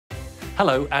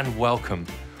Hello and welcome.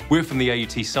 We're from the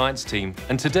AUT Science team,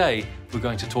 and today we're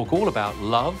going to talk all about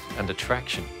love and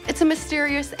attraction. It's a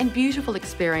mysterious and beautiful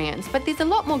experience, but there's a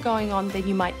lot more going on than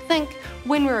you might think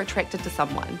when we're attracted to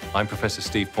someone. I'm Professor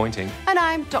Steve Pointing. And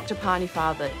I'm Dr. Pani,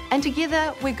 Favid. And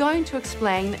together we're going to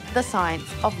explain the science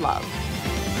of love.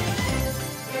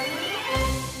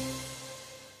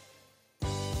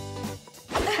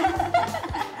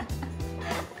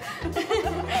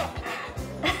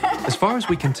 As far as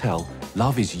we can tell,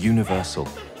 love is universal.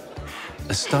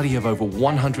 A study of over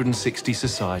 160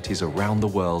 societies around the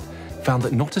world found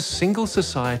that not a single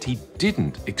society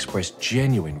didn't express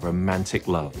genuine romantic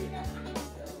love.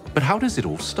 But how does it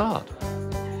all start?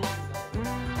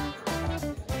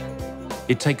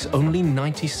 It takes only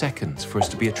 90 seconds for us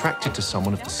to be attracted to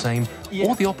someone of the same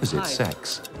or the opposite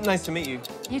sex. Nice to meet you.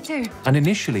 You too. And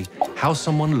initially, how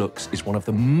someone looks is one of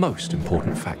the most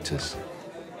important factors.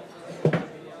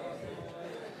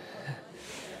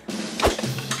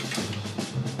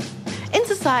 In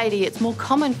society, it's more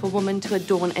common for women to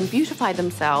adorn and beautify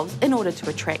themselves in order to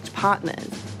attract partners.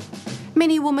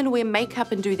 Many women wear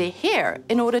makeup and do their hair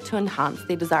in order to enhance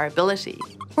their desirability,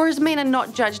 whereas men are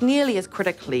not judged nearly as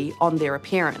critically on their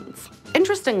appearance.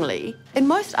 Interestingly, in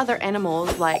most other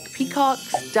animals like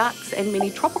peacocks, ducks, and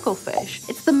many tropical fish,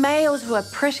 it's the males who are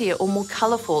prettier or more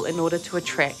colourful in order to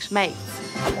attract mates.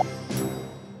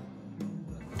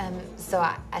 So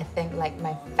I think like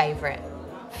my favourite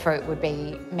fruit would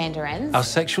be mandarins. Our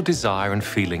sexual desire and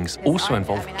feelings also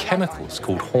involve chemicals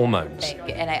called hormones.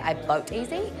 And I bloat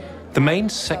easy. The main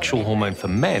sexual hormone for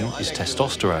men is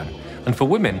testosterone, and for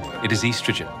women, it is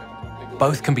estrogen.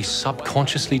 Both can be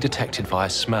subconsciously detected via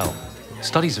smell.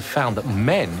 Studies have found that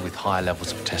men with higher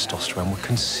levels of testosterone were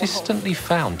consistently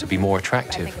found to be more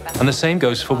attractive. And the same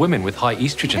goes for women with high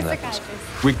estrogen levels,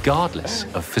 regardless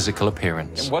of physical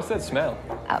appearance. What's that smell?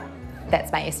 Oh,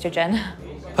 that's my estrogen.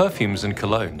 Perfumes and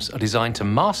colognes are designed to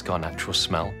mask our natural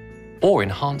smell or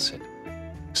enhance it.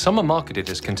 Some are marketed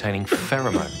as containing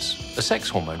pheromones, a sex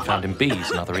hormone found in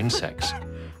bees and other insects.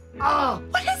 Oh,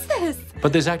 what is this?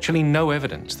 But there's actually no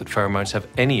evidence that pheromones have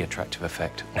any attractive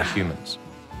effect on humans.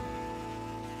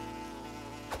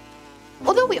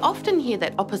 Although we often hear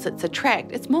that opposites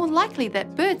attract, it's more likely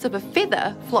that birds of a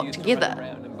feather flock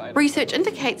together. Research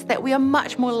indicates that we are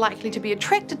much more likely to be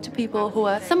attracted to people who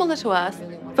are similar to us,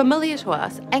 familiar to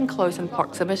us, and close in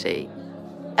proximity.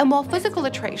 And while physical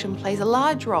attraction plays a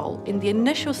large role in the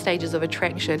initial stages of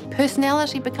attraction,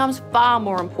 personality becomes far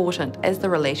more important as the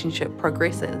relationship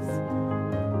progresses.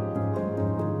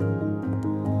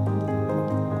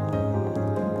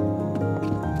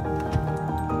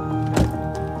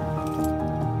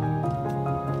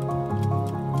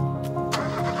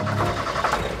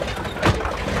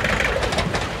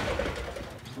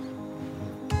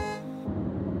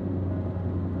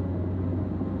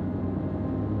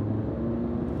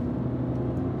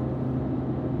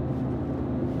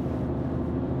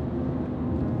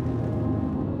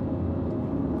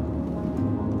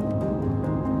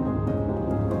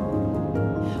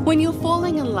 When you're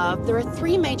falling in love, there are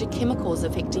three major chemicals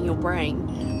affecting your brain: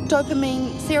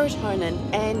 dopamine, serotonin,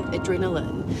 and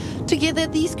adrenaline. Together,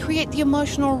 these create the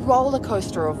emotional roller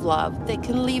coaster of love that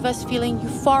can leave us feeling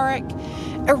euphoric,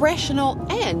 irrational,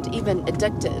 and even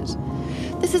addicted.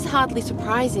 This is hardly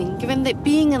surprising, given that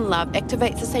being in love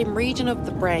activates the same region of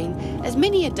the brain as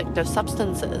many addictive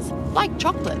substances, like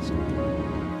chocolate.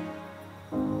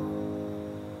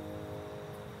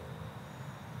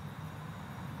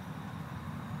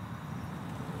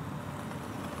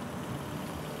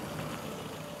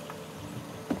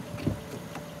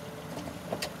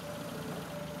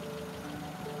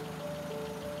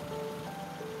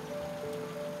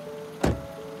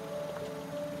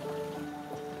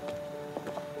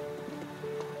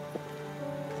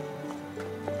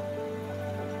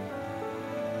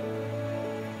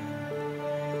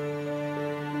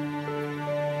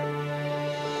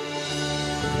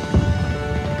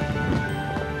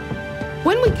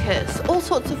 When we kiss, all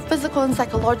sorts of physical and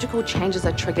psychological changes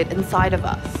are triggered inside of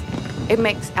us. It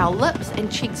makes our lips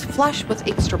and cheeks flush with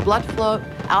extra blood flow,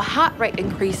 our heart rate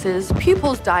increases,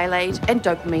 pupils dilate, and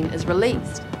dopamine is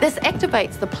released. This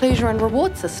activates the pleasure and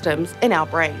reward systems in our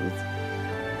brains.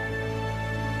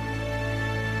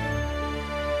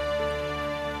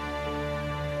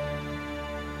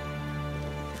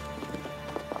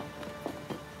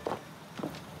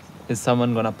 Is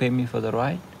someone gonna pay me for the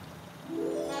ride?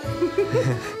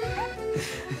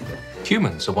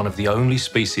 Humans are one of the only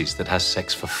species that has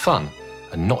sex for fun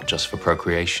and not just for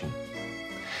procreation.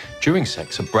 During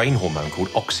sex, a brain hormone called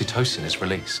oxytocin is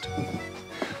released.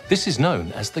 This is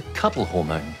known as the cuddle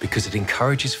hormone because it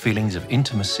encourages feelings of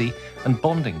intimacy and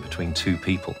bonding between two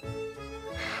people.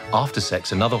 After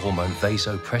sex, another hormone,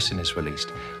 Vasopressin, is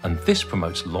released, and this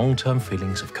promotes long-term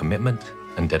feelings of commitment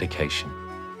and dedication.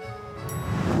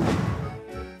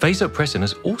 Vasopressin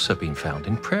has also been found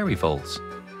in prairie voles.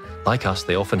 Like us,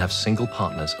 they often have single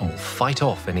partners and will fight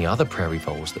off any other prairie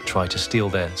voles that try to steal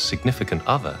their significant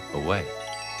other away.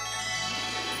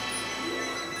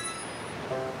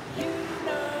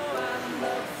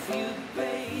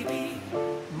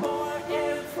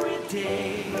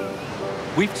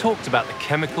 We've talked about the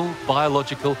chemical,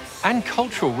 biological, and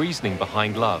cultural reasoning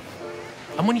behind love.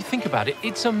 And when you think about it,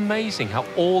 it's amazing how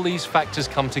all these factors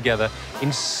come together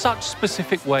in such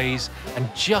specific ways and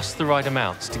just the right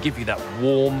amounts to give you that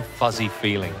warm, fuzzy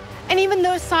feeling. And even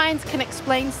though science can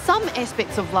explain some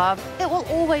aspects of love, it will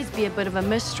always be a bit of a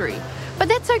mystery. But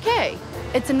that's okay.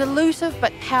 It's an elusive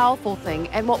but powerful thing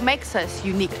and what makes us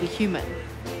uniquely human.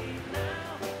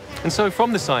 And so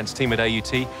from the science team at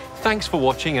AUT, thanks for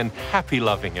watching and happy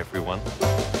loving, everyone.